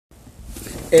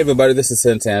Hey everybody, this is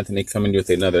Sense Anthony coming to you with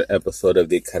another episode of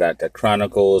the Karate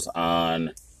Chronicles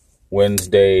on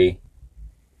Wednesday,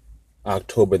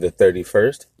 October the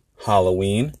 31st,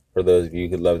 Halloween, for those of you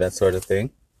who love that sort of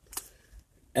thing.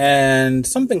 And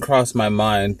something crossed my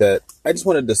mind that I just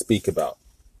wanted to speak about.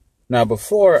 Now,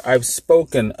 before, I've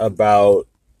spoken about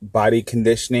body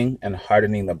conditioning and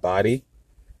hardening the body.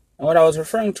 And what I was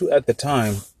referring to at the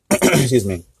time, excuse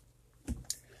me,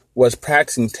 was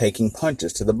practicing taking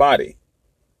punches to the body.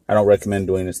 I don't recommend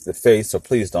doing this to the face, so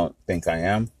please don't think I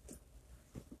am.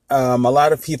 A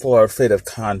lot of people are afraid of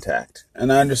contact,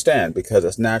 and I understand because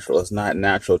it's natural. It's not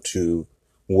natural to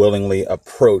willingly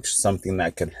approach something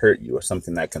that can hurt you or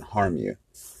something that can harm you.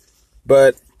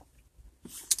 But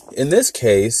in this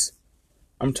case,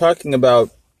 I'm talking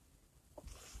about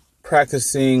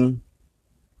practicing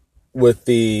with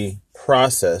the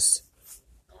process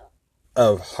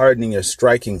of hardening your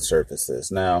striking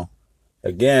surfaces. Now,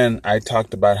 again, I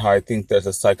talked about how I think there's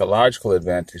a psychological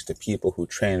advantage to people who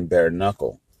train bare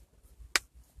knuckle.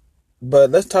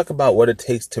 But let's talk about what it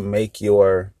takes to make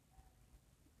your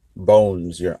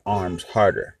bones, your arms,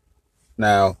 harder.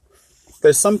 Now,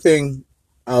 there's something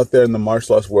out there in the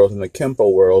martial arts world, in the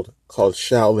Kempo world, called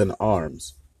Shaolin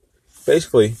arms.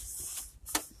 Basically,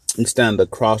 you stand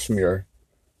across from your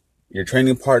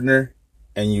training partner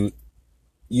and you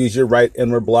use your right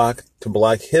inward block to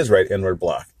block his right inward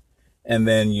block. And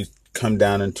then you come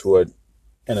down into in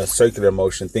a circular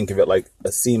motion. Think of it like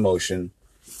a C motion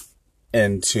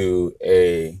into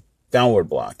a downward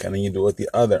block. And then you do it with the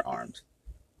other arms.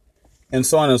 And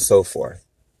so on and so forth.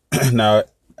 Now,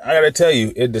 I got to tell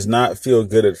you, it does not feel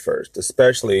good at first,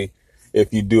 especially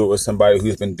if you do it with somebody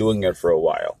who's been doing it for a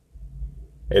while.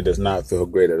 It does not feel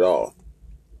great at all.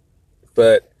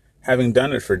 But having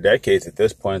done it for decades at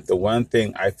this point, the one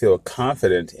thing I feel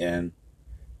confident in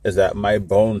is that my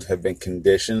bones have been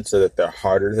conditioned so that they're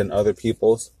harder than other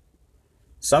people's.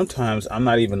 Sometimes I'm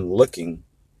not even looking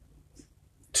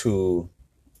to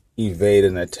evade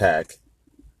an attack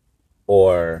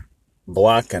or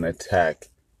block an attack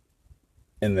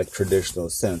in the traditional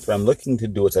sense. What I'm looking to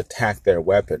do is attack their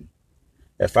weapon.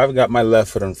 If I've got my left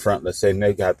foot in front, let's say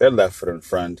they've got their left foot in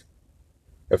front,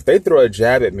 if they throw a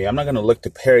jab at me, I'm not going to look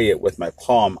to parry it with my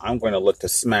palm. I'm going to look to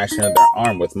smash into their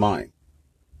arm with mine.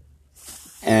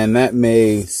 And that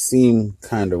may seem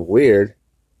kind of weird,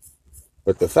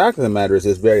 but the fact of the matter is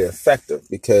it's very effective,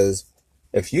 because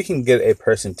if you can get a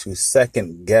person to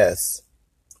second guess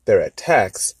their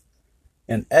attacks,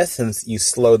 in essence, you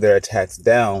slow their attacks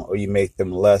down, or you make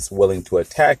them less willing to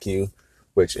attack you,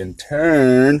 which in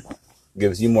turn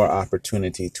gives you more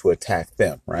opportunity to attack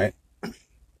them, right?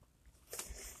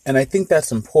 And I think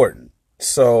that's important.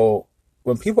 So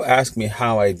when people ask me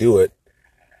how I do it,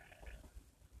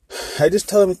 I just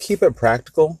tell them keep it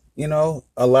practical. You know,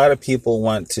 a lot of people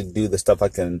want to do the stuff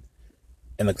like in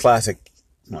the classic,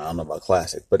 well, I don't know about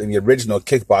classic, but in the original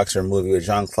Kickboxer movie with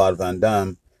Jean-Claude Van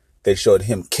Damme, they showed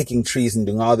him kicking trees and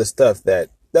doing all this stuff that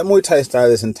Muay Thai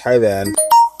stylists in Thailand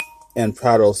and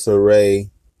Prado Soray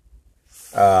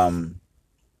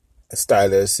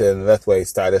stylists and Lethwei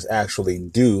stylists actually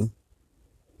do.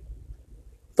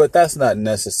 But that's not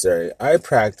necessary. I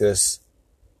practice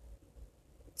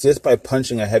just by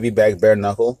punching a heavy bag bare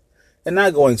knuckle and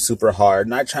not going super hard,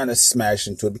 not trying to smash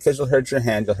into it, because you'll hurt your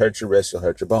hand, you'll hurt your wrist, you'll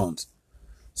hurt your bones.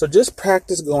 So just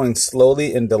practice going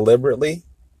slowly and deliberately.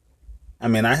 I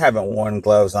mean, I haven't worn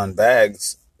gloves on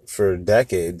bags for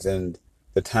decades, and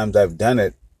the times I've done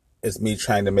it, it's me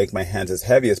trying to make my hands as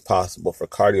heavy as possible for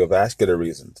cardiovascular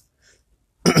reasons.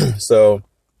 So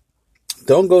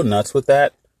don't go nuts with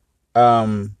that.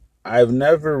 I've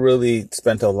never really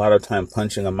spent a lot of time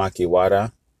punching a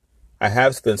makiwara. I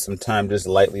have spent some time just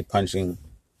lightly punching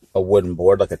a wooden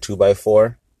board, like a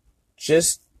 2x4,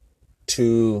 just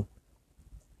to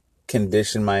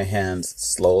condition my hands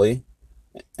slowly.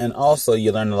 And also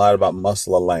you learn a lot about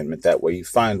muscle alignment. That way you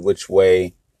find which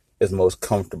way is most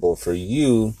comfortable for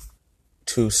you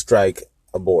to strike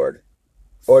a board,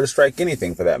 or to strike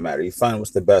anything for that matter. You find what's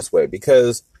the best way,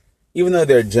 because even though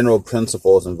there are general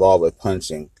principles involved with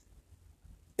punching,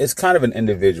 it's kind of an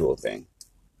individual thing,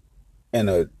 in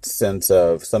a sense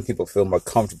of some people feel more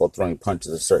comfortable throwing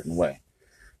punches a certain way.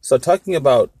 So talking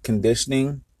about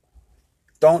conditioning,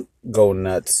 don't go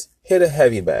nuts. Hit a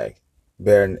heavy bag,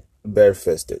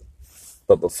 bare-fisted.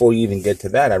 But before you even get to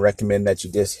that, I recommend that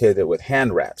you just hit it with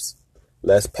hand wraps.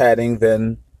 Less padding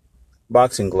than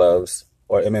boxing gloves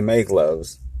or MMA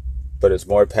gloves, but it's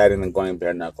more padding than going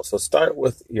bare knuckle. So start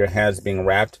with your hands being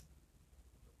wrapped,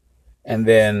 and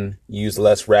then use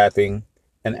less wrapping.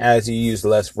 And as you use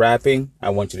less wrapping,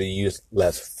 I want you to use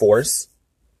less force.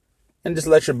 and just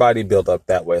let your body build up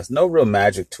that way. There's no real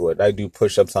magic to it. I do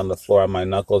push-ups on the floor on my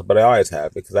knuckles, but I always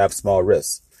have because I have small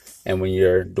wrists. And when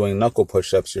you're doing knuckle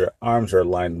push-ups, your arms are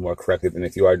aligned more correctly than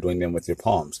if you are doing them with your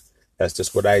palms. That's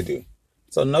just what I do.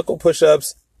 So knuckle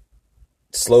push-ups,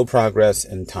 slow progress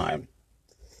in time.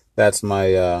 That's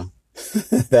my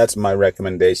that's my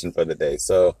recommendation for the day.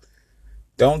 So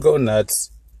don't go nuts,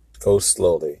 go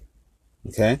slowly.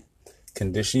 Okay?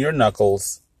 Condition your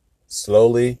knuckles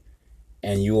slowly,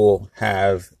 and you will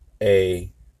have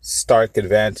a stark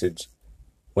advantage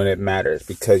when it matters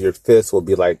because your fists will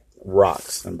be like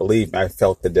rocks. And believe me, I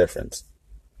felt the difference.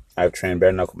 I've trained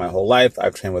bare knuckle my whole life.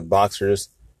 I've trained with boxers.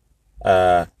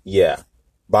 Yeah,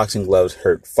 boxing gloves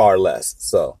hurt far less.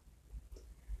 So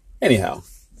anyhow,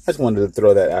 I just wanted to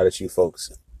throw that out at you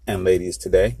folks and ladies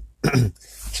today.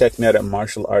 Check me out at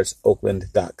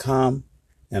martialartsoakland.com.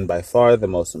 And by far the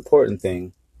most important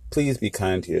thing, please be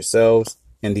kind to yourselves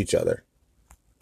and each other.